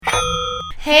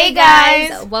Hey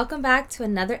guys! Welcome back to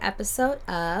another episode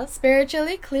of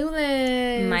Spiritually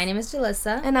Clueless. My name is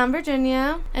Jalissa. And I'm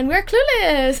Virginia. And we're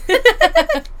clueless.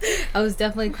 I was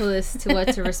definitely clueless to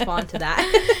what to respond to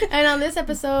that. And on this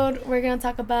episode, we're going to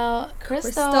talk about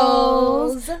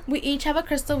crystals. We each have a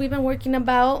crystal we've been working on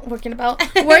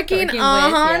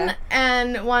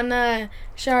and want to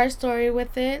share our story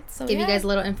with it. So give you guys a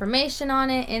little information on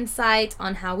it, insight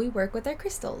on how we work with our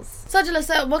crystals. So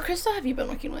Jalissa, what crystal have you been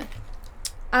working with?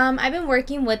 I've been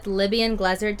working with Lybian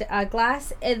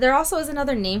glass. There also is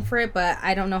another name for it, but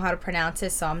I don't know how to pronounce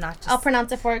it, so I'm not just... I'll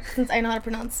pronounce it for it since I know how to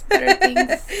pronounce better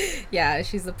things. Yeah,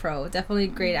 she's a pro. Definitely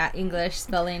great at English,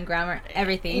 spelling, grammar,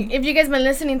 everything. If you guys been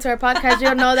listening to our podcast,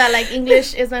 you'll know that, like,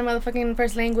 English is my motherfucking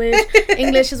first language.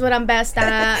 English is what I'm best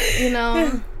at, you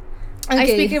know. Okay. I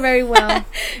speak it very well.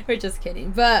 We're just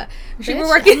kidding. But we're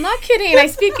working. I'm not kidding. I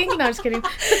speak English. No, I'm just kidding.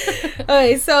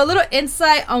 Okay, so a little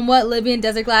insight on what Lybian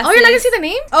desert glass is. Oh, you're not going to say the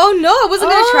name? Oh, no. I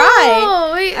wasn't going to try.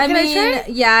 Oh, wait. Can I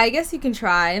try? Yeah, I guess you can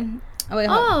try. Oh, wait.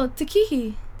 Oh,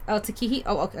 Takihi. Oh, Takihi?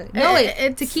 Oh, okay. No, wait.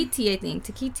 Takiti, I think.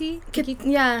 Takiti?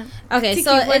 Yeah. Okay, Tiki,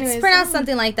 so it's pronounced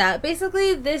something like that.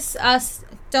 Basically, this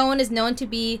stone is known to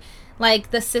be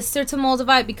like the sister to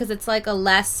Moldavite because it's like a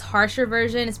less harsher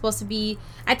version. It's supposed to be,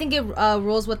 I think it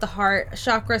rules with the heart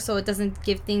chakra, so it doesn't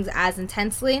give things as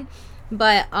intensely.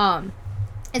 But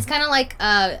it's kind of like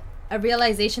a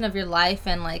realization of your life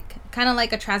and like kind of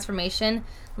like a transformation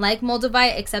like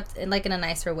Moldavite, except in a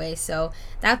nicer way. So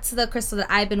that's the crystal that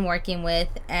I've been working with,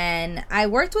 and I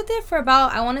worked with it for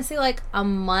about, I want to say like a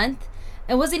month.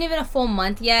 It wasn't even a full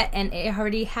month yet, and it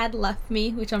already had left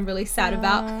me, which I'm really sad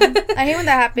about. I hate when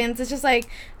that happens. It's just, like,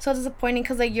 so disappointing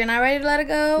because, like, you're not ready to let it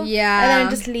go. Yeah. And then it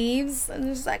just leaves. And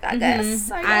it's just like, I guess.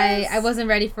 I wasn't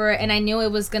ready for it, and I knew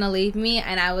it was going to leave me,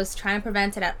 and I was trying to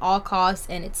prevent it at all costs,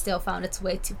 and it still found its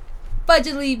way to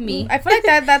fudge leave me. I feel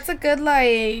like that's a good,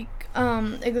 like,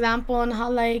 example on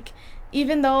how, like,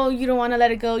 even though you don't want to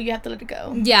let it go, you have to let it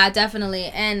go. Yeah, definitely.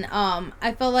 And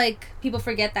I feel like people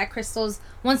forget that crystals,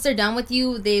 once they're done with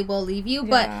you, they will leave you. Yeah.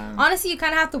 But honestly, you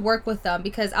kind of have to work with them,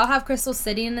 because I'll have crystals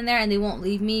sitting in there and they won't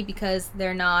leave me because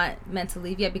they're not meant to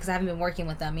leave yet, because I haven't been working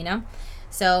with them, you know?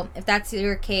 So if that's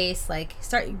your case, like,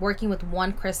 start working with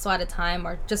one crystal at a time,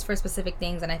 or just for specific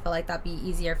things, and I feel like that'd be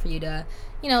easier for you to,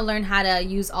 learn how to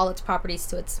use all its properties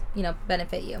to its,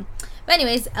 benefit you. But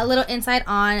anyways, a little insight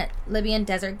on Lybian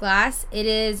desert glass. It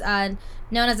is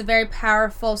known as a very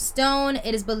powerful stone.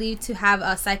 It is believed to have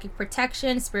a psychic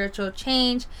protection, spiritual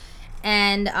change,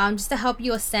 and just to help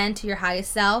you ascend to your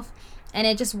highest self. And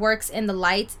it just works in the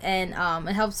light, and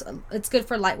it helps. It's good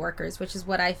for light workers, which is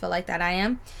what I feel like that I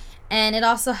am. And it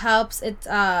also helps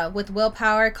with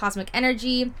willpower, cosmic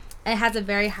energy. It has a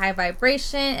very high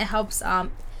vibration. It helps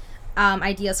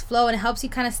ideas flow, and it helps you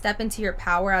kind of step into your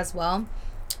power as well.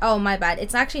 Oh, my bad.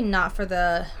 It's actually not for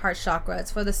the heart chakra.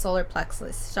 It's for the solar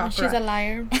plexus chakra. She's a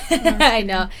liar. I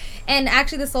know. And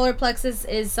actually, the solar plexus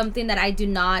is something that I do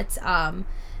not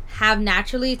have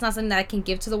naturally. It's not something that I can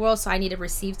give to the world, so I need to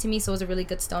receive to me. So it was a really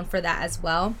good stone for that as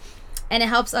well. And it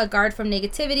helps guard from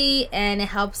negativity, and it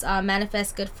helps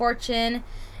manifest good fortune,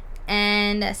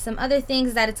 and some other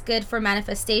things that it's good for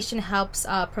manifestation. Helps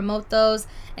promote those,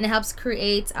 and it helps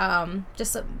create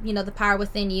just the power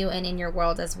within you and in your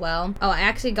world as well. Oh, I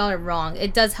actually got it wrong.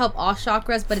 It does help all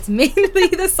chakras, but it's mainly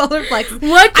the solar plexus. Which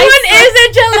one is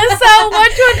it, Jalissa?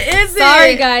 Which one is it?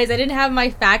 Sorry guys, I didn't have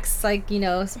my facts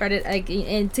spread it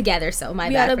in together, so my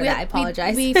bad for that. I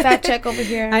apologize. We fact check over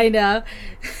here. I know.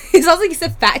 It sounds like you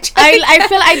said fact check. I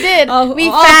feel I did.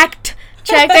 Fact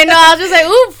checked. I know. I was just like,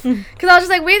 oof, because I was just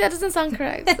like, wait, that doesn't sound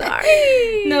correct.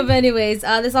 Sorry. No, but anyways,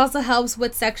 this also helps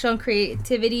with sexual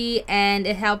creativity, and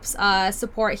it helps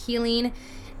support healing,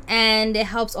 and it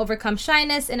helps overcome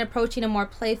shyness and approaching a more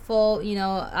playful,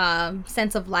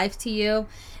 sense of life to you.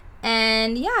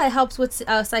 And yeah, it helps with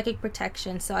psychic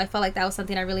protection. So I felt like that was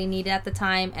something I really needed at the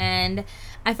time, and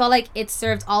I felt like it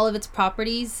served all of its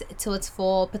properties to its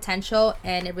full potential,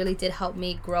 and it really did help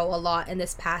me grow a lot in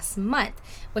this past month,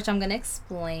 which I'm going to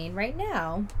explain right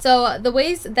now. So the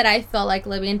ways that I felt like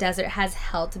Lybian Desert has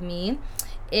helped me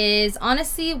is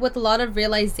honestly with a lot of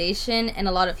realization and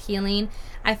a lot of healing.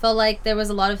 I felt like there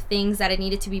was a lot of things that I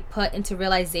needed to be put into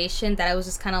realization that I was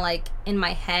just kind of like in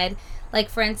my head. Like,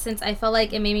 for instance, I felt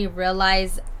like it made me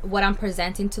realize what I'm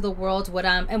presenting to the world,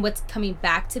 and what's coming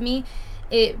back to me.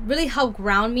 It really helped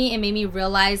ground me and made me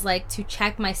realize, like, to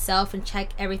check myself and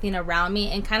check everything around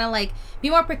me, and kind of, like, be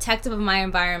more protective of my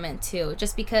environment, too.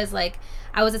 Just because, like,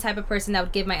 I was the type of person that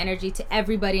would give my energy to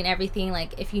everybody and everything.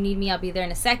 Like, if you need me, I'll be there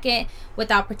in a second,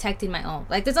 without protecting my own.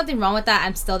 Like, there's nothing wrong with that.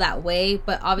 I'm still that way,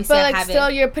 but obviously I haven't. But, like, still,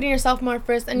 you're putting yourself more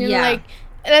first, and you're, like,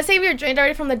 let's say if you're drained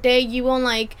already from the day, you won't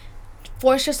like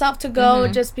force yourself to go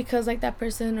just because like that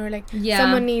person or like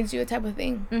someone needs you, type of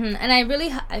thing. And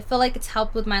I feel like it's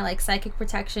helped with my like psychic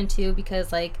protection too,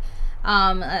 because like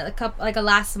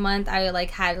last month I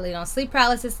like had, you know, sleep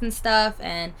paralysis and stuff,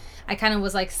 and I kind of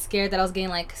was like scared that I was getting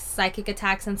like psychic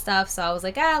attacks and stuff, so I was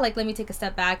like, like let me take a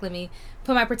step back, let me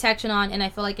put my protection on. And I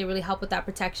feel like it really helped with that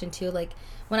protection too. Like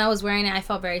when I was wearing it, I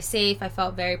felt very safe, I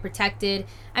felt very protected.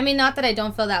 I mean, not that I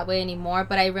don't feel that way anymore,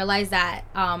 but I realized that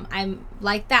I'm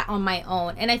like that on my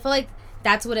own, and I feel like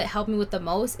that's what it helped me with the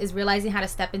most, is realizing how to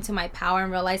step into my power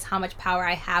and realize how much power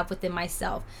I have within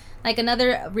myself. Like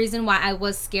another reason why I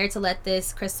was scared to let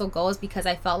this crystal go is because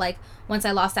I felt like once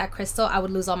I lost that crystal, I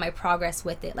would lose all my progress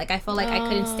with it. Like I felt like I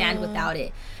couldn't stand without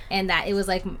it, and that it was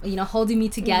like, you know, holding me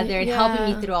together and helping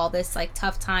me through all this like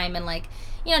tough time, and like,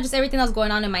 you know, just everything that was going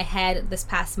on in my head this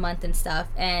past month and stuff.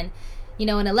 And you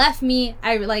know, when it left me,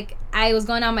 I was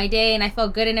going on my day and I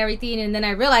felt good and everything, and then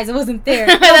I realized it wasn't there.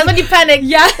 That's when you panicked.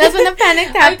 Yeah, that's when the panic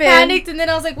happened. I panicked, and then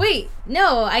I was like, wait,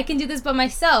 no, I can do this by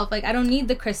myself. Like, I don't need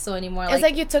the crystal anymore. It's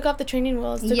like you took off the training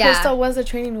wheels. The crystal was the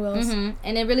training wheels.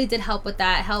 And it really did help with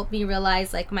that. It helped me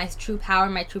realize like my true power,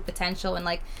 my true potential, and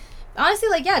like honestly,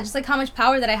 like, yeah, just like how much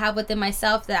power that I have within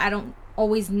myself that I don't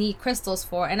always need crystals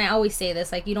for. And I always say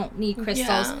this, like, you don't need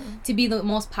crystals to be the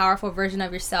most powerful version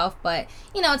of yourself, but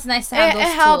you know, it's nice to have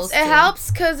those tools. It helps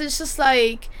because it's just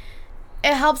like,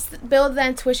 it helps build the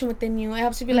intuition within you. It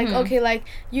helps you be like, okay, like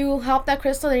you help that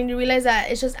crystal and you realize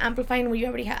that it's just amplifying what you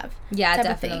already have. Yeah,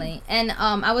 definitely. And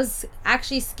I was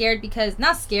actually scared because,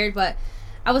 not scared, but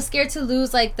I was scared to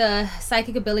lose like the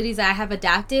psychic abilities that I have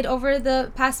adapted over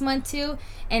the past month too.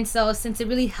 And so since it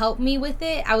really helped me with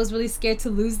it, I was really scared to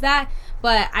lose that.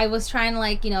 But I was trying,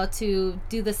 like, you know, to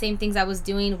do the same things I was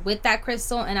doing with that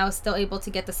crystal, and I was still able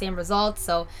to get the same results.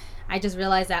 So I just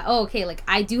realized that, oh, okay, like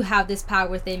I do have this power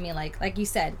within me. Like you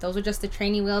said, those are just the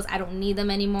training wheels. I don't need them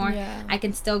anymore. Yeah. I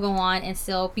can still go on and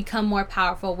still become more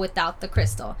powerful without the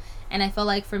crystal. And I feel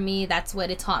like for me, that's what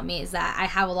it taught me, is that I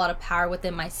have a lot of power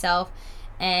within myself.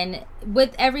 And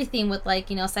with everything, with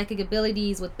like, you know, psychic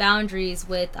abilities, with boundaries,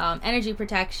 with energy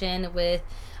protection, with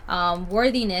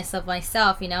worthiness of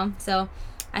myself, you know. So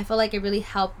I feel like it really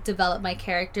helped develop my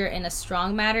character in a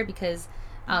strong manner, because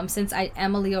since I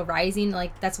am a Leo rising,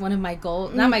 like that's one of my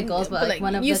goals, not my goals, but like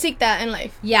one of you seek that in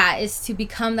life. Yeah, is to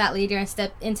become that leader and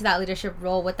step into that leadership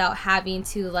role without having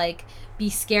to like be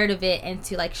scared of it and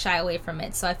to like shy away from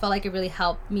it. So I felt like it really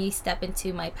helped me step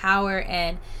into my power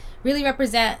and really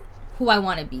represent who I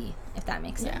want to be, if that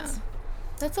makes sense. Yeah.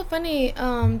 That's so funny.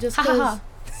 Just because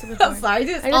I'm sorry,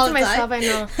 dude. I did to myself. I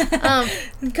know.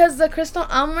 Because the crystal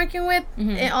I'm working with,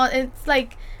 it's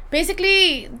like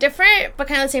basically different, but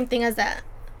kind of the same thing as that.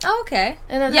 Oh, okay.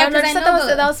 And then I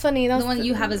thought that was funny. The one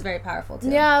you have is very powerful too.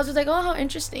 Yeah, I was just like, oh, how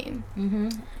interesting.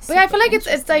 But yeah, I feel like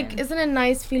it's like, isn't it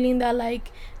nice feeling that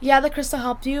like, yeah, the crystal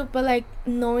helped you, but like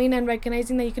knowing and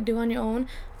recognizing that you could do on your own.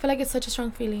 I feel like it's such a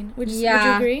strong feeling. Would you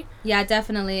agree? Yeah,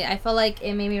 definitely. I feel like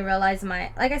it made me realize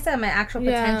my, like I said, my actual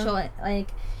potential,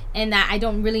 like, and that I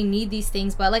don't really need these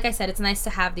things. But like I said, it's nice to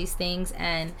have these things,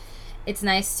 and it's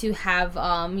nice to have,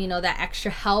 you know, that extra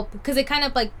help, because it kind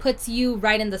of like puts you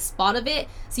right in the spot of it,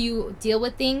 so you deal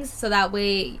with things, so that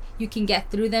way you can get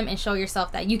through them and show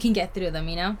yourself that you can get through them,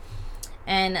 you know.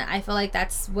 And I feel like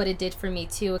that's what it did for me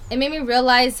too. It made me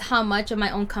realize how much of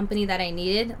my own company that I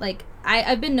needed. Like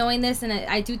I've been knowing this, and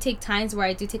I do take times where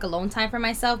I do take alone time for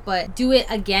myself, but do it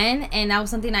again, and that was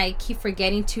something I keep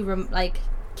forgetting to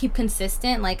keep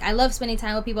consistent. Like I love spending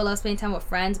time with people, I love spending time with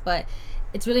friends, but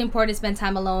it's really important to spend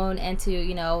time alone and to,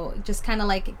 you know, just kind of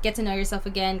like get to know yourself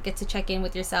again, get to check in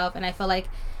with yourself. And I feel like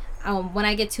when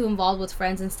I get too involved with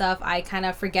friends and stuff, I kind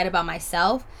of forget about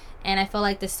myself. And I feel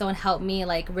like this stone helped me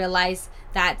like realize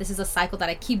that this is a cycle that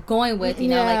I keep going with, you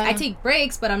know, like I take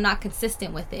breaks, but I'm not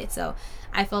consistent with it. So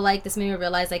I feel like this made me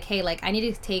realize like, hey, like I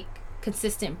need to take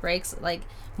consistent breaks, like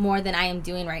more than I am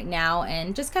doing right now,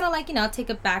 and just kind of like, you know, take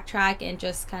a backtrack and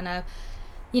just kind of,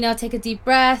 you know, take a deep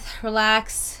breath,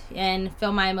 relax, and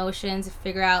feel my emotions,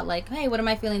 figure out like, hey, what am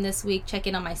I feeling this week? Check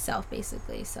in on myself,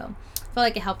 basically. So I feel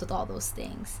like it helped with all those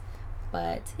things.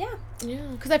 But yeah,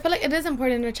 because I feel like it is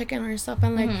important to check in on yourself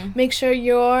and like make sure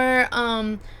you're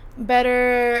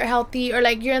better, healthy, or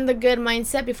like you're in the good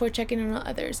mindset before checking in on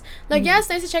others. Like yeah, it's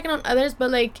nice to check in on others,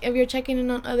 but like if you're checking in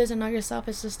on others and not yourself,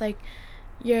 it's just like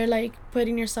you're like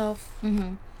putting yourself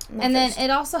and then it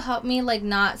also helped me like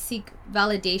not seek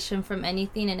validation from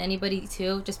anything and anybody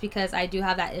too, just because I do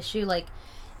have that issue. Like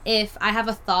if I have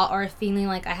a thought or a feeling,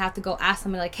 like I have to go ask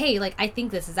somebody like, hey, like I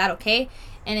think this, is that okay?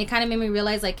 And it kind of made me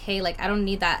realize like, hey, like I don't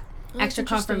need that extra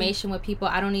confirmation with people.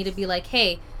 I don't need to be like,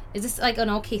 hey, is this like an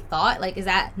okay thought? Like, is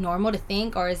that normal to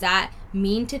think, or is that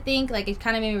mean to think? Like, it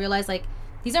kind of made me realize, like,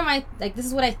 these are my, like, this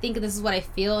is what I think, and this is what I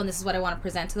feel, and this is what I want to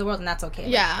present to the world, and that's okay.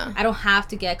 Like, yeah. I don't have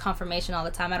to get confirmation all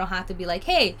the time. I don't have to be like,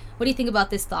 hey, what do you think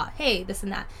about this thought? Hey, this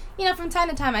and that. You know, from time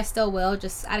to time, I still will,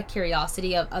 just out of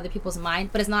curiosity of other people's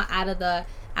mind, but it's not out of the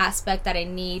aspect that I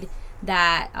need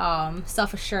that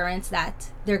self-assurance that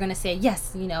they're going to say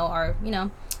yes, you know, or, you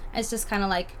know, it's just kind of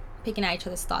like picking at each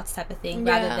other's thoughts type of thing,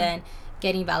 rather than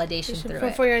getting validation through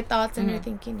it. For your thoughts and your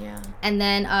thinking, yeah. And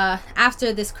then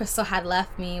after this crystal had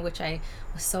left me, which I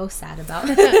was so sad about,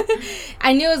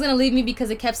 I knew it was going to leave me because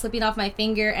it kept slipping off my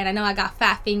finger, and I know I got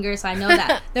fat fingers, so I know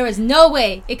that there was no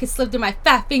way it could slip through my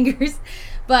fat fingers.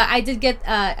 But I did get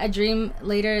a dream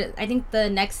later. I think the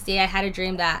next day I had a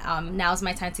dream that now's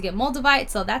my time to get Moldavite.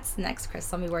 So that's the next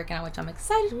crystal I'll be working on, which I'm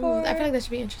excited for. I feel like that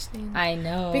should be interesting. I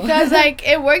know. Because, like,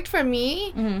 it worked for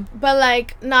me, but,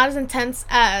 like, not as intense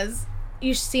as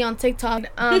you see on TikTok.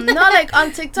 No, like,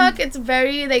 on TikTok, it's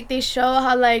very, like, they show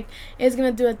how, like, it's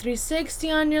going to do a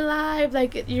 360 on your life.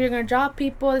 Like, you're going to drop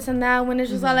people, this and that. When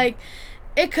it's just like...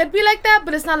 It could be like that,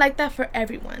 but it's not like that for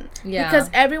everyone. Yeah. Because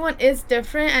everyone is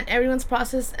different, and everyone's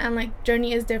process and, like,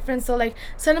 journey is different. So, like,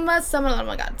 some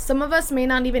of us may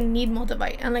not even need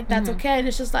Moldavite, and, like, that's okay. And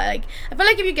it's just like, I feel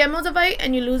like if you get Moldavite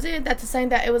and you lose it, that's a sign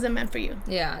that it wasn't meant for you.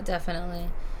 Yeah, definitely.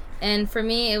 And for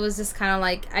me, it was just kind of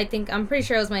like, I'm pretty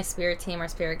sure it was my spirit team or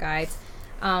spirit guides.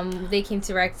 They came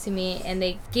direct to me, and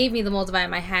they gave me the Moldavite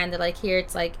in my hand. They're like, here,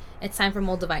 it's like, it's time for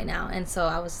Moldavite now. And so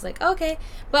I was like, okay.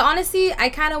 But honestly, I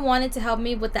kind of wanted to help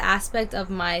me with the aspect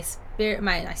of my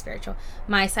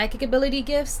my psychic ability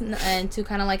gifts, and to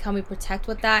kind of like help me protect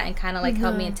with that, and kind of like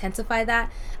help me intensify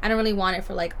that. I don't really want it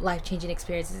for like life-changing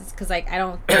experiences, because like I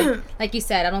don't like you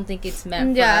said, I don't think it's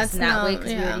meant for us in that way,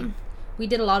 because we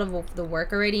did a lot of the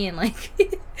work already, and like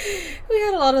we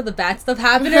had a lot of the bad stuff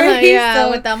happen already. So,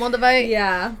 with that Moldavite.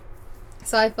 Yeah.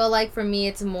 So I feel like for me,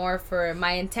 it's more for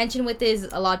my intention with it is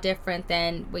a lot different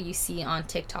than what you see on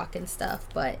TikTok and stuff.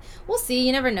 But we'll see.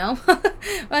 You never know.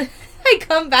 But I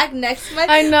come back next month.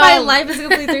 I know. My life is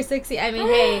completely 360. I mean,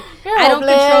 hey, I don't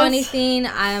control anything.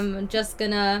 I'm just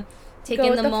gonna take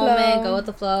in the moment, go with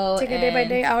the flow. Take it day by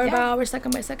day, hour by hour,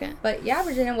 second by second. But yeah,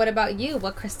 Virginia, what about you?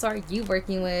 What crystal are you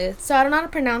working with? So I don't know how to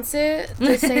pronounce it.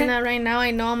 Just saying that right now.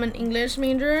 I know I'm an English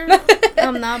major.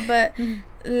 I'm not, but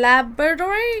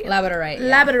Labrodite.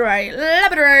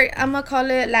 I'm gonna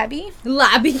call it Labby.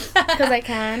 Because I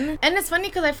can. And it's funny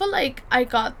because I feel like I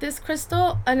got this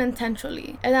crystal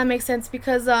unintentionally, and that makes sense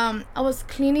because I was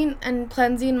cleaning and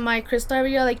cleansing my crystal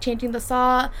every year, like changing the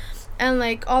salt and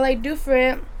like all I do for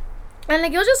it. And,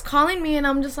 like, it was just calling me, and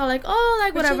I'm just all like, oh,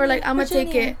 like, whatever, like, I'm gonna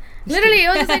take it. Literally, it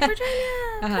was just like,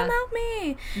 Virginia, come help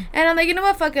me. And I'm like, you know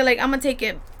what, fuck it, like, I'm gonna take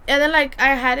it. And then, like,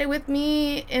 I had it with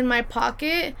me in my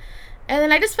pocket, and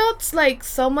then I just felt, like,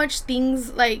 so much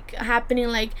things, like, happening.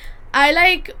 Like, I,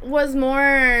 like, was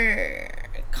more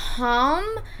calm,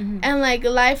 and, like,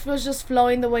 life was just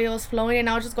flowing the way it was flowing, and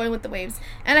I was just going with the waves.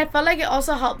 And I felt like it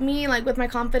also helped me, like, with my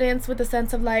confidence, with the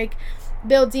sense of, like,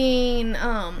 building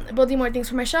more things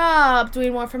for my shop,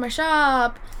 doing more for my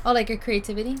shop. Oh, like your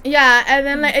creativity? Yeah, and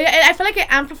then like I feel like it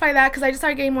amplified that because I just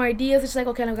started getting more ideas. It's just like,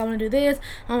 okay, like I want to do this,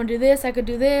 I could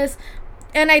do this,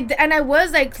 and I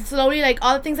was like slowly, like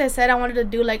all the things I said I wanted to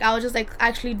do, like I was just like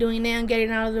actually doing it and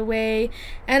getting it out of the way.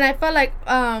 And I felt like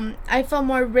I felt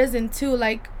more risen too,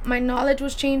 like my knowledge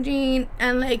was changing,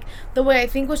 and like the way I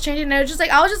think was changing, and it was just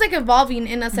like I was just like evolving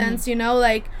in a sense, you know,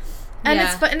 like. And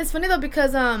it's funny though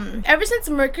because ever since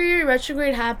Mercury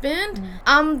retrograde happened,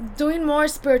 I'm doing more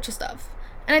spiritual stuff.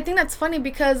 And I think that's funny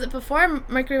because before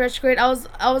Mercury retrograde, I was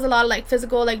a lot of like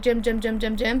physical, like gym.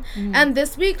 And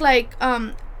this week, like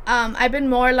I've been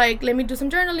more like, let me do some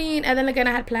journaling, and then again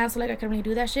I had plans, so like I couldn't really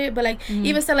do that shit. But like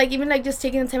even just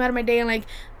taking the time out of my day and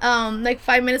like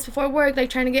 5 minutes before work,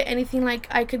 like trying to get anything like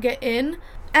I could get in.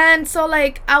 And so,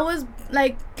 like, I was,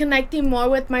 like, connecting more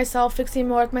with myself, fixing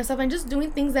more with myself, and just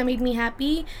doing things that made me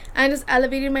happy, and just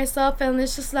elevating myself. And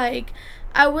it's just, like,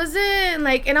 I wasn't,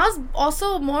 like, and I was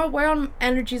also more aware on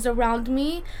energies around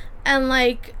me, and,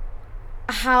 like,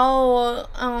 how,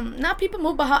 not people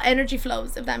move, but how energy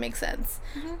flows, if that makes sense.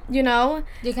 You know?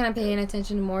 You're kind of paying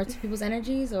attention more to people's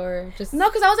energies, or just... No,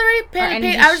 because I was already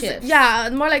paying... Yeah,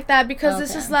 more like that, because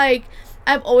it's just, like...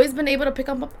 I've always been able to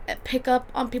pick up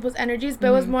on people's energies, but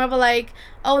it was more of a like,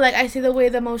 oh, like I see the way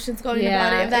the emotions going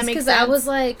about it. If that makes sense. I was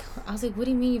like, what do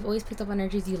you mean you've always picked up on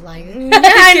energies? You liar. Yeah,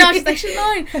 I know. She's like, she's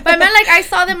lying. But I meant like I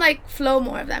saw them like flow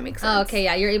more. If that makes sense. Oh, okay,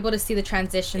 yeah. You're able to see the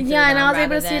transition. Yeah, and I was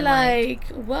able to see like,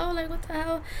 whoa, like what the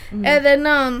hell, and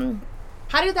then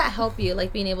How did that help you,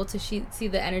 like being able to see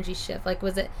the energy shift? Like,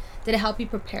 did it help you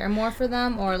prepare more for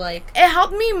them, or like? It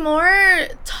helped me more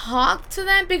talk to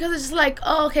them, because it's just like,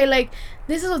 oh, okay, like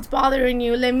this is what's bothering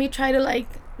you. Let me try to like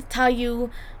tell you,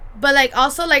 but like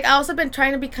also like I also been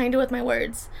trying to be kinder with my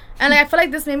words, and like I feel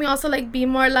like this made me also like be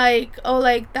more like, oh,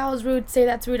 like that was rude, say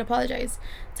that's rude, apologize,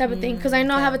 type of thing, because I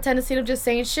know I have a tendency of just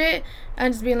saying shit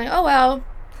and just being like, oh well.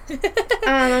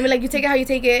 I mean, like, you take it how you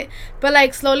take it, but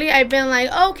like slowly I've been like,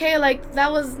 oh, okay, like that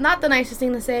was not the nicest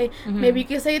thing to say. Maybe you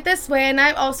can say it this way, and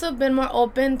I've also been more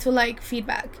open to like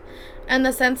feedback, in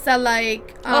the sense that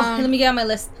like let me get on my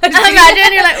list.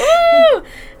 Imagine you're like,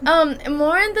 ooh,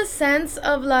 more in the sense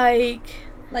of like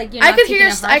you're I could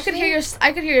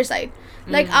hear your side.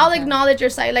 Like I'll acknowledge your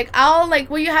side. Like I'll like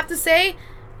what you have to say.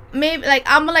 Maybe like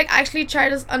I'm gonna like actually try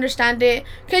to understand it,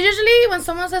 because usually when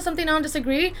someone says something I don't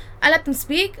disagree, I let them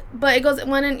speak, but it goes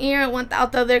one in ear, one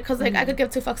out the other, because like I could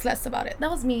give 2 fucks less about it.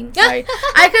 That was mean, sorry.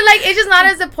 I could like, it's just not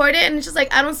as important, and it's just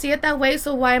like I don't see it that way,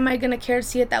 so why am I gonna care to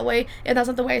see it that way if that's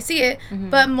not the way I see it?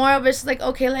 But more of it's just like,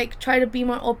 okay, like try to be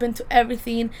more open to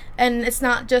everything, and it's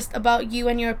not just about you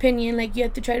and your opinion. Like you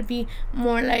have to try to be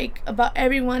more like about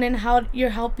everyone and how you're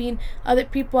helping other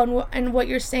people, and what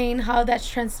you're saying, how that's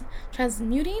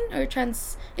transmuting or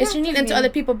transitioning into other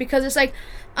people, because it's like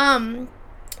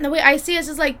the way I see it is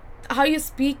just like how you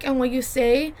speak and what you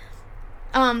say,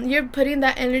 you're putting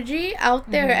that energy out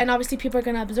there, and obviously people are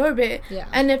gonna absorb it.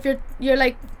 And if you're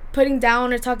like putting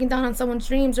down or talking down on someone's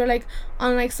dreams, or like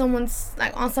on like someone's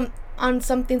like on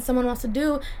something someone wants to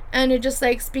do, and you're just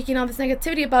like speaking all this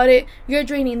negativity about it, you're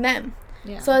draining them.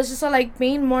 So it's just like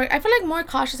being more, I feel like more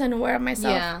cautious and aware of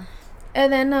myself.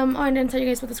 And then I didn't tell you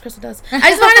guys what this crystal does. I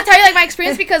just wanted to tell you like my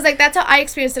experience, because like that's how I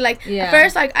experienced it. Like at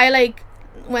first, like I like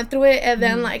went through it, and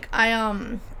then like I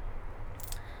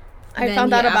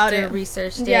found out about it,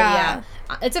 researched it.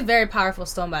 It's a very powerful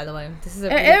stone, by the way. This is a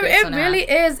really it really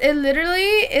is. It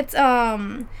literally, it's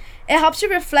it helps you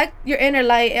reflect your inner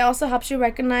light. It also helps you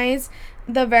recognize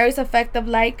the various effect of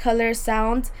light, color,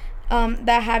 sound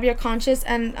that have your conscious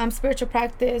and spiritual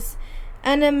practice,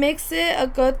 and it makes it a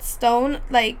good stone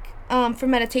like for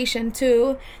meditation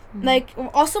too. Like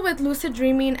also with lucid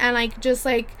dreaming, and like just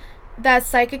like that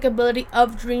psychic ability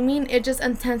of dreaming, it just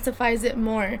intensifies it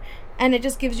more, and it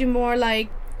just gives you more like,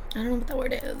 I don't know what the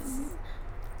word is,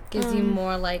 gives you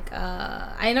more like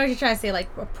I know what you're trying to say, like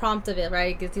a prompt of it,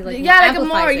 right? It gives you like like a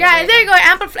more there you go,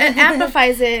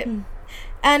 amplifies it.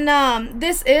 And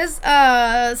this is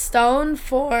a stone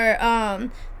for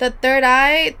the third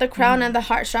eye, the crown, and the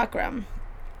heart chakra.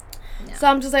 So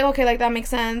I'm just like, okay, like that makes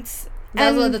sense.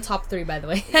 Those are the top 3, by the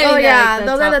way.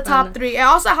 Those are the top 3. It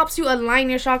also helps you align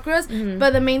your chakras,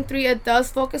 but the main 3 it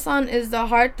does focus on is the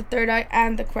heart, the third eye,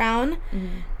 and the crown.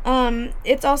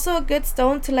 It's also a good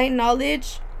stone to light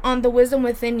knowledge on the wisdom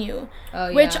within you,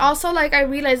 which also like I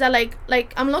realized that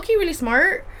like I'm low-key really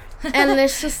smart, and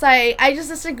it's just like I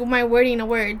just like my wording of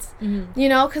words, you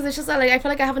know, because it's just like I feel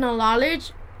like I have enough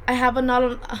knowledge. I have a lot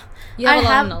of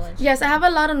knowledge. Yes, I have a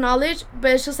lot of knowledge,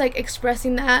 but it's just like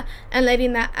expressing that and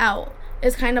letting that out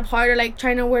is kind of harder, like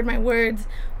trying to word my words,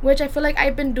 which I feel like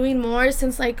I've been doing more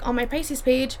since like on my Pisces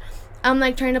page. I'm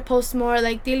like trying to post more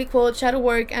like daily quotes, shadow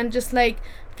work, and just like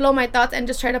flow my thoughts and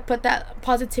just try to put that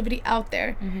positivity out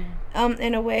there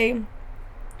in a way.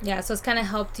 Yeah, so it's kind of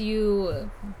helped you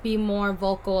be more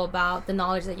vocal about the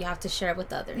knowledge that you have to share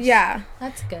with others. Yeah.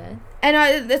 That's good.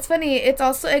 And it's funny, it's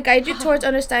also, it guides you towards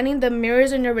understanding the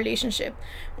mirrors in your relationship,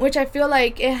 which I feel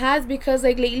like it has, because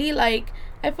like lately, like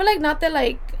I feel like not that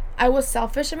like I was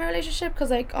selfish in my relationship,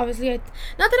 because like obviously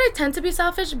not that I tend to be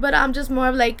selfish, but I'm just more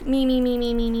of like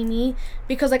me,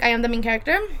 because like I am the main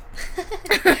character.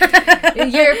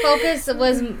 Your focus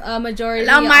was a majority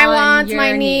on my wants, your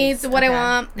my needs, what I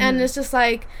want, Mm-hmm. and it's just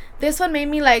like this one made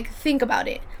me like think about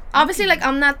it. Obviously, like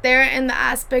I'm not there in the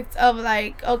aspect of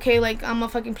like, okay, like I'm gonna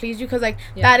fucking please you, because like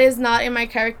that is not in my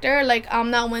character. Like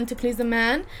I'm not one to please a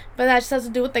man, but that just has to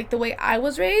do with like the way I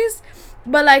was raised.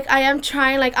 But like I am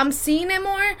trying, like I'm seeing it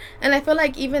more, and I feel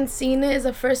like even seeing it is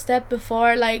a first step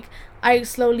before like I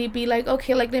slowly be like,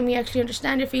 okay, like let me actually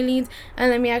understand your feelings,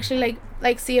 and let me actually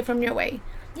like see it from your way.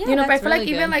 Yeah, you know, but I feel really like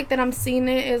even good. like that I'm seeing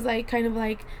it is like kind of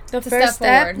like the first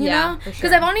step, you know,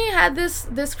 because I've only had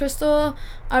this crystal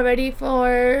already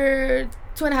for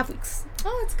 2.5 weeks.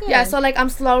 Oh, that's good. Yeah, so like I'm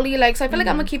slowly like, so I feel like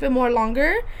I'm gonna keep it more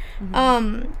longer.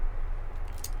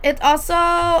 It also,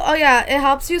 it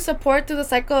helps you support through the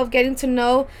cycle of getting to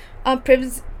know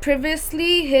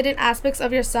previously hidden aspects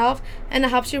of yourself, and it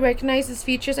helps you recognize these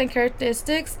features and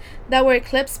characteristics that were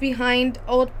eclipsed behind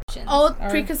old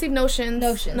preconceived notions.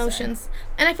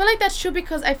 And I feel like that's true,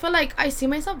 because I feel like I see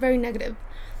myself very negative.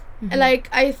 Like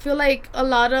I feel like a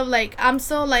lot of like I'm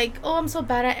so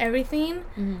bad at everything,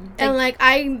 and like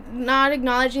I'm not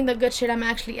acknowledging the good shit I'm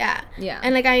actually at.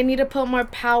 And like I need to put more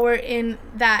power in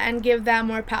that and give that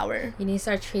more power. You need to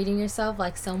start treating yourself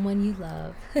like someone you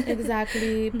love.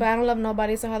 Exactly. But I don't love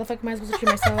nobody, so how the fuck am I supposed to treat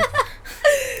myself?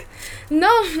 No,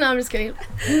 I'm just kidding.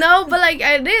 No, but like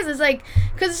it is. It's like,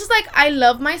 cause it's just like I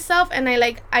love myself, and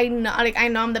I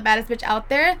know I'm the baddest bitch out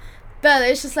there. But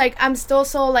it's just like I'm still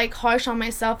so like harsh on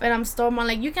myself, and I'm still more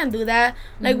like, you can't do that.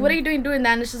 Like what are you doing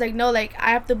that? And it's just like, no, like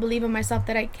I have to believe in myself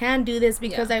that I can do this,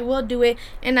 because I will do it,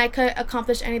 and I could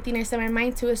accomplish anything I set my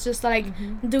mind to. It's just like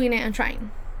doing it and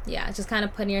trying. Yeah, just kind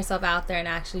of putting yourself out there and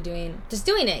actually doing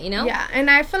it, you know? Yeah, and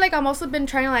I feel like I'm also been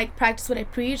trying to like practice what I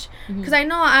preach, because I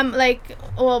know I'm like,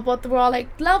 well, we're all like,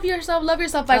 love yourself. But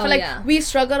I feel like we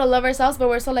struggle to love ourselves, but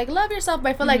we're so like, love yourself. But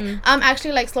I feel like I'm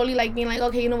actually like slowly like being like,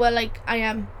 okay, you know what, like I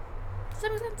am. Does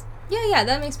that make sense? Yeah,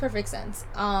 that makes perfect sense.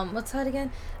 What's that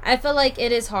again? I feel like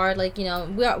it is hard, like, you know,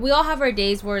 we all have our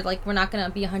days where like we're not gonna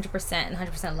be 100% and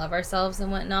 100% love ourselves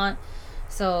and whatnot.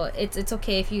 So it's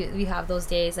okay if you have those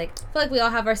days. Like, I feel like we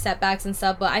all have our setbacks and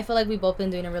stuff, but I feel like we've both been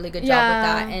doing a really good job with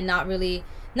that, and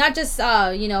not just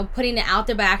you know, putting it out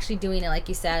there, but actually doing it, like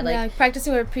you said, like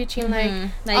practicing what we're preaching.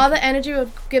 Like all the energy we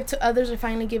give to others, we're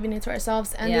finally giving it to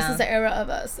ourselves, and this is the era of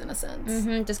us in a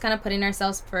sense. Just kind of putting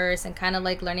ourselves first, and kind of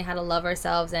like learning how to love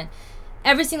ourselves, and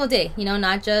every single day, you know,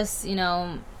 not just, you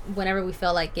know, whenever we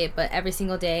feel like it, but every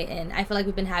single day. And I feel like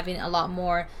we've been having a lot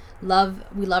more we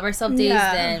love ourselves days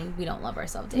than we don't love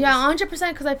ourselves days. Yeah, 100%,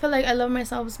 because I feel like I love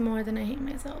myself more than I hate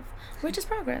myself, which is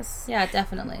progress. Yeah,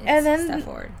 definitely. And then step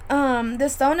forward. The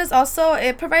stone is also,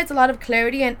 it provides a lot of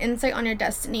clarity and insight on your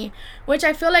destiny, which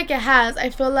I feel like it has. I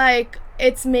feel like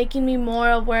it's making me more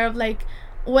aware of like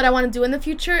what I want to do in the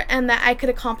future, and that I could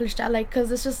accomplish that, like, because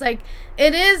it's just like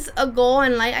it is a goal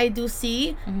and like I do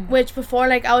see, which before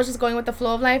like I was just going with the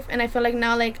flow of life, and I feel like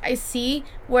now like I see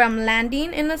where I'm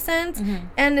landing in a sense,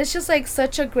 and it's just like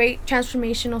such a great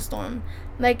transformational storm.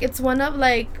 Like it's one of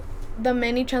like the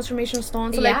many transformational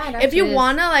stones. So like if you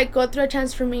wanna like go through a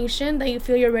transformation that you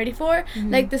feel you're ready for,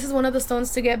 like this is one of the stones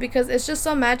to get, because it's just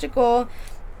so magical.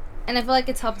 And I feel like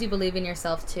it's helped you believe in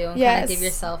yourself too, and kind of give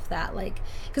yourself that, like,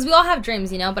 because we all have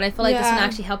dreams, you know, but I feel like this one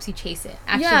actually helps you chase it.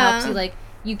 Actually helps you, like,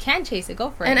 you can chase it, go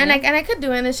for it. And I could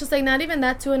do it, and it's just like not even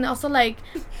that too, and also like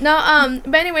no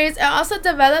but anyways, it also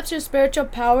develops your spiritual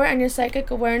power and your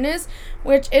psychic awareness,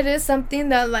 which it is something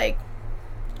that like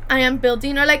I am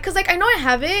building, or like, because like I know I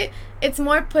have it. It's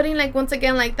more putting like, once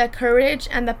again, like the courage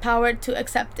and the power to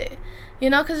accept it,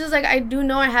 you know, because it's like I do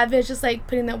know I have it. It's just like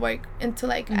putting the work into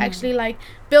like actually like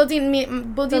building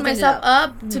myself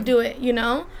up to do it, you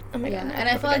know. Oh my God, and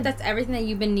I feel like that's everything that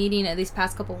you've been needing at these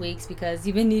past couple weeks, because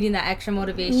you've been needing that extra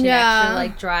motivation, extra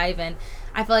like drive, and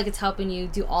I feel like it's helping you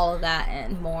do all of that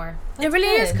and more. That's it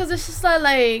really is, because it's just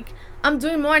like I'm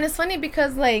doing more, and it's funny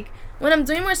because like when I'm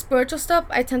doing more spiritual stuff,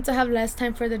 I tend to have less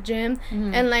time for the gym,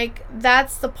 and like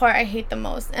that's the part I hate the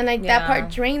most, and like that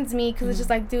part drains me, because it's just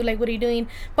like, dude, like what are you doing?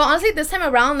 But honestly, this time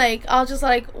around, like I'll just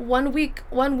like one week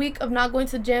of not going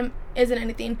to the gym isn't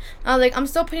anything. I was like, I'm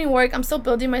still putting work, I'm still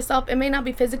building myself. It may not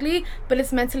be physically, but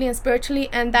it's mentally and spiritually,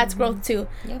 and that's growth too.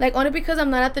 Like only because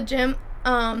I'm not at the gym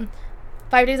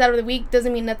 5 days out of the week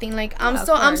doesn't mean nothing. Like I'm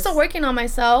still working on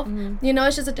myself, you know.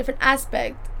 It's just a different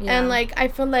aspect, and like I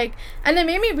feel like, and it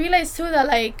made me realize too that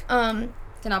like to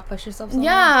not push yourself so much.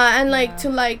 And like to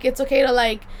like, it's okay to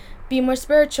like be more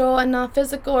spiritual and not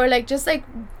physical, or like just like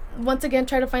once again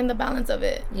try to find the balance of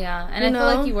it. And I feel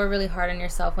like you were really hard on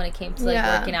yourself when it came to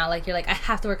like working out. Like you're like, I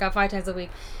have to work out 5 times a week.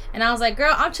 And I was like,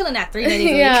 girl, I'm chilling at 3 days a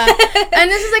week. And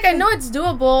this is like, I know it's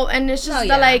doable, and it's just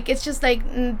that like, it's just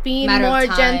like being more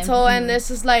gentle, and this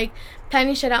is like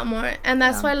planning shit out more. And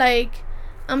that's why like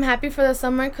I'm happy for the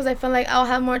summer, because I feel like I'll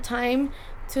have more time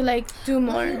to like do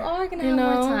more. You are gonna have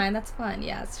more time. That's fun.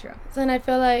 Yeah, it's true. So, and I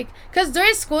feel like, because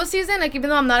during school season, like even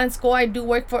though I'm not in school, I do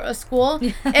work for a school.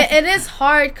 it is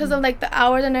hard because of like the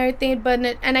hours and everything, but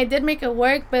and I did make it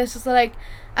work, but it's just like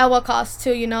at what cost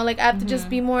too, you know. Like I have to just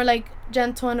be more like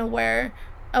gentle and aware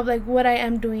of like what I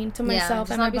am doing to myself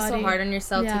and my body. Not be so hard on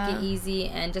yourself. Take it easy,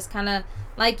 and just kind of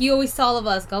like you always tell all of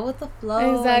us, go with the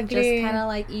flow. Exactly. And just kind of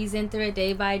like ease into it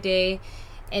day by day.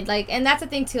 And like, and that's the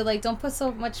thing too, like don't put so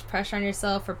much pressure on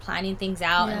yourself for planning things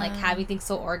out and like having things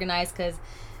so organized, because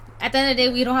at the end of the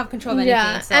day, we don't have control of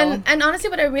anything. So. And honestly,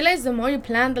 what I realized, the more you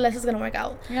plan, the less it's gonna work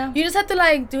out. You just have to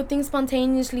like do things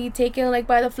spontaneously, take it like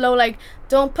by the flow. Like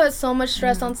don't put so much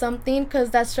stress on something, because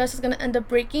that stress is gonna end up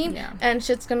breaking, and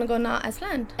shit's gonna go not as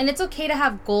planned. And it's okay to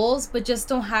have goals, but just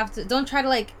don't try to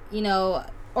like, you know,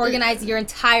 organize your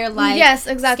entire life. Yes,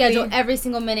 exactly. Schedule every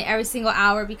single minute, every single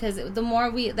hour, because the more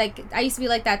we, like, I used to be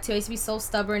like that too. I used to be so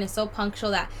stubborn and so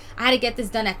punctual that I had to get this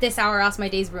done at this hour or else my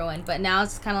day's ruined. But now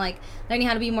it's kind of like learning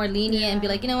how to be more lenient and be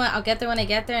like, you know what, I'll get there when I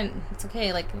get there, and it's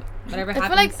okay. Like, whatever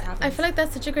happens. I feel like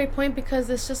that's such a great point, because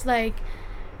it's just like,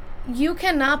 you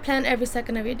cannot plan every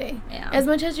second of your day. Yeah. As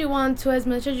much as you want to, as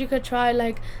much as you could try,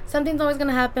 like, something's always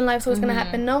gonna happen. Life's always gonna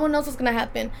happen. No one knows what's gonna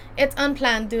happen. It's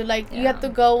unplanned, dude. Like, you have to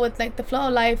go with, like, the flow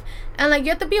of life, and, like, you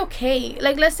have to be okay.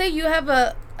 Like, let's say you have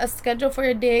a schedule for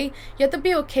your day. You have to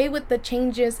be okay with the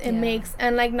changes it makes,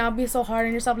 and, like, not be so hard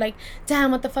on yourself. Like, damn,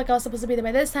 what the fuck, I was supposed to be there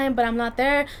by this time, but I'm not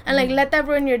there. And, like, let that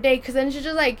ruin your day, because then you're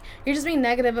just, like, you're just being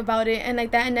negative about it, and, like,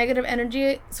 that negative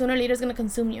energy sooner or later is gonna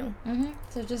consume you.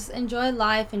 So just enjoy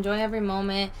life, enjoy every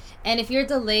moment. And if you're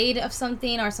delayed of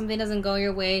something or something doesn't go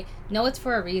your way, know it's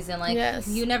for a reason. Like,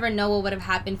 you never know what would have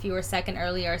happened if you were a second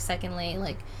early or a second late.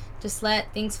 Like, just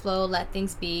let things flow, let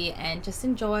things be, and just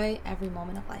enjoy every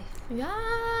moment of life.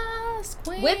 Yes,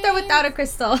 queen. With or without a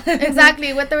crystal.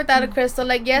 Exactly, with or without a crystal.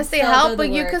 Like, yes, they help,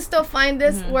 but you can still find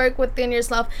this work within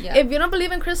yourself. If you don't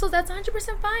believe in crystals, that's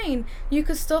 100% fine. You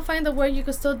could still find the work. You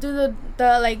could still do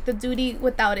the duty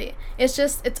without it. It's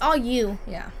just, it's all you.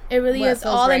 Yeah. It really is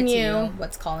all in you.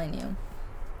 What's calling you.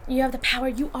 You have the power.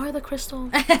 You are the crystal.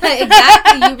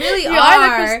 Exactly. You really are. You are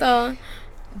the crystal.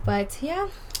 But, yeah.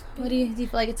 What do you feel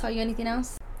like I taught you anything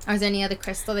else? Or is there any other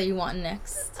crystal that you want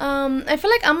next? I feel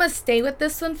like I'm gonna stay with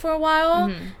this one for a while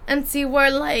and see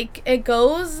where, like, it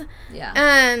goes. Yeah.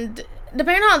 And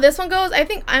depending on how this one goes, I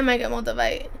think I might get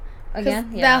Moldavite.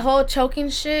 Again? Yeah. That whole choking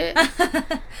shit,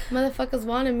 motherfuckers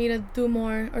wanted me to do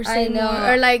more or say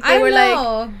more. Or, like, they were like...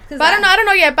 But I don't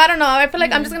know yet. But I don't know. I feel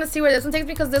like I'm just going to see where this one takes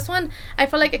me, because this one, I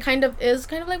feel like it kind of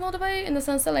like Moldavite in the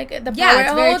sense that, like, the power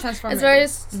it's very transformative.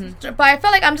 It's very... But I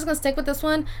feel like I'm just going to stick with this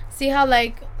one, see how,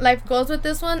 like, life goes with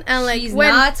this one. And, like, she's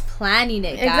not planning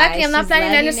it, guys. Exactly. I'm not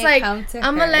planning it. And it's like,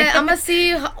 I'm going to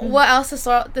see what else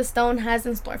the stone has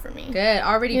in store for me. Good.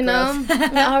 Already you growth.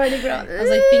 Know? Already growth. I was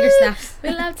like, finger snaps.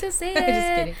 We love to see it. Just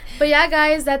kidding. But yeah,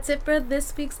 guys, that's it for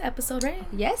this week's episode, right?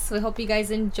 Yes, we hope you guys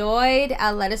enjoyed.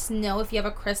 Let us know if you have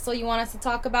a crystal you want us to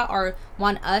talk about or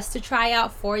want us to try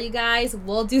out for you guys.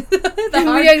 We'll do the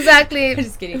hard. Exactly.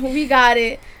 Just kidding. We got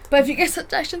it. But if you get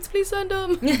suggestions, please send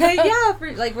them. Yeah,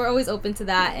 we're always open to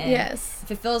that. And yes. If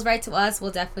it feels right to us,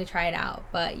 we'll definitely try it out.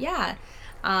 But yeah.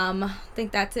 I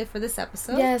think that's it for this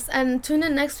episode. Yes, and tune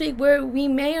in next week where we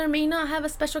may or may not have a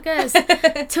special guest.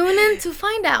 Tune in to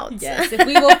find out. Yes, if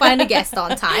we will find a guest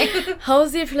on time.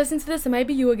 Hosey, if you're listening to this, it might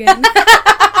be you again.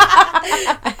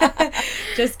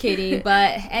 Just kidding.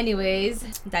 But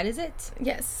anyways, that is it.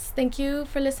 Yes, thank you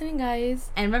for listening, guys.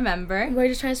 And remember, we're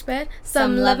just trying to spread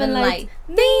some love and light.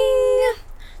 Ding!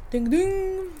 Ding,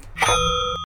 ding.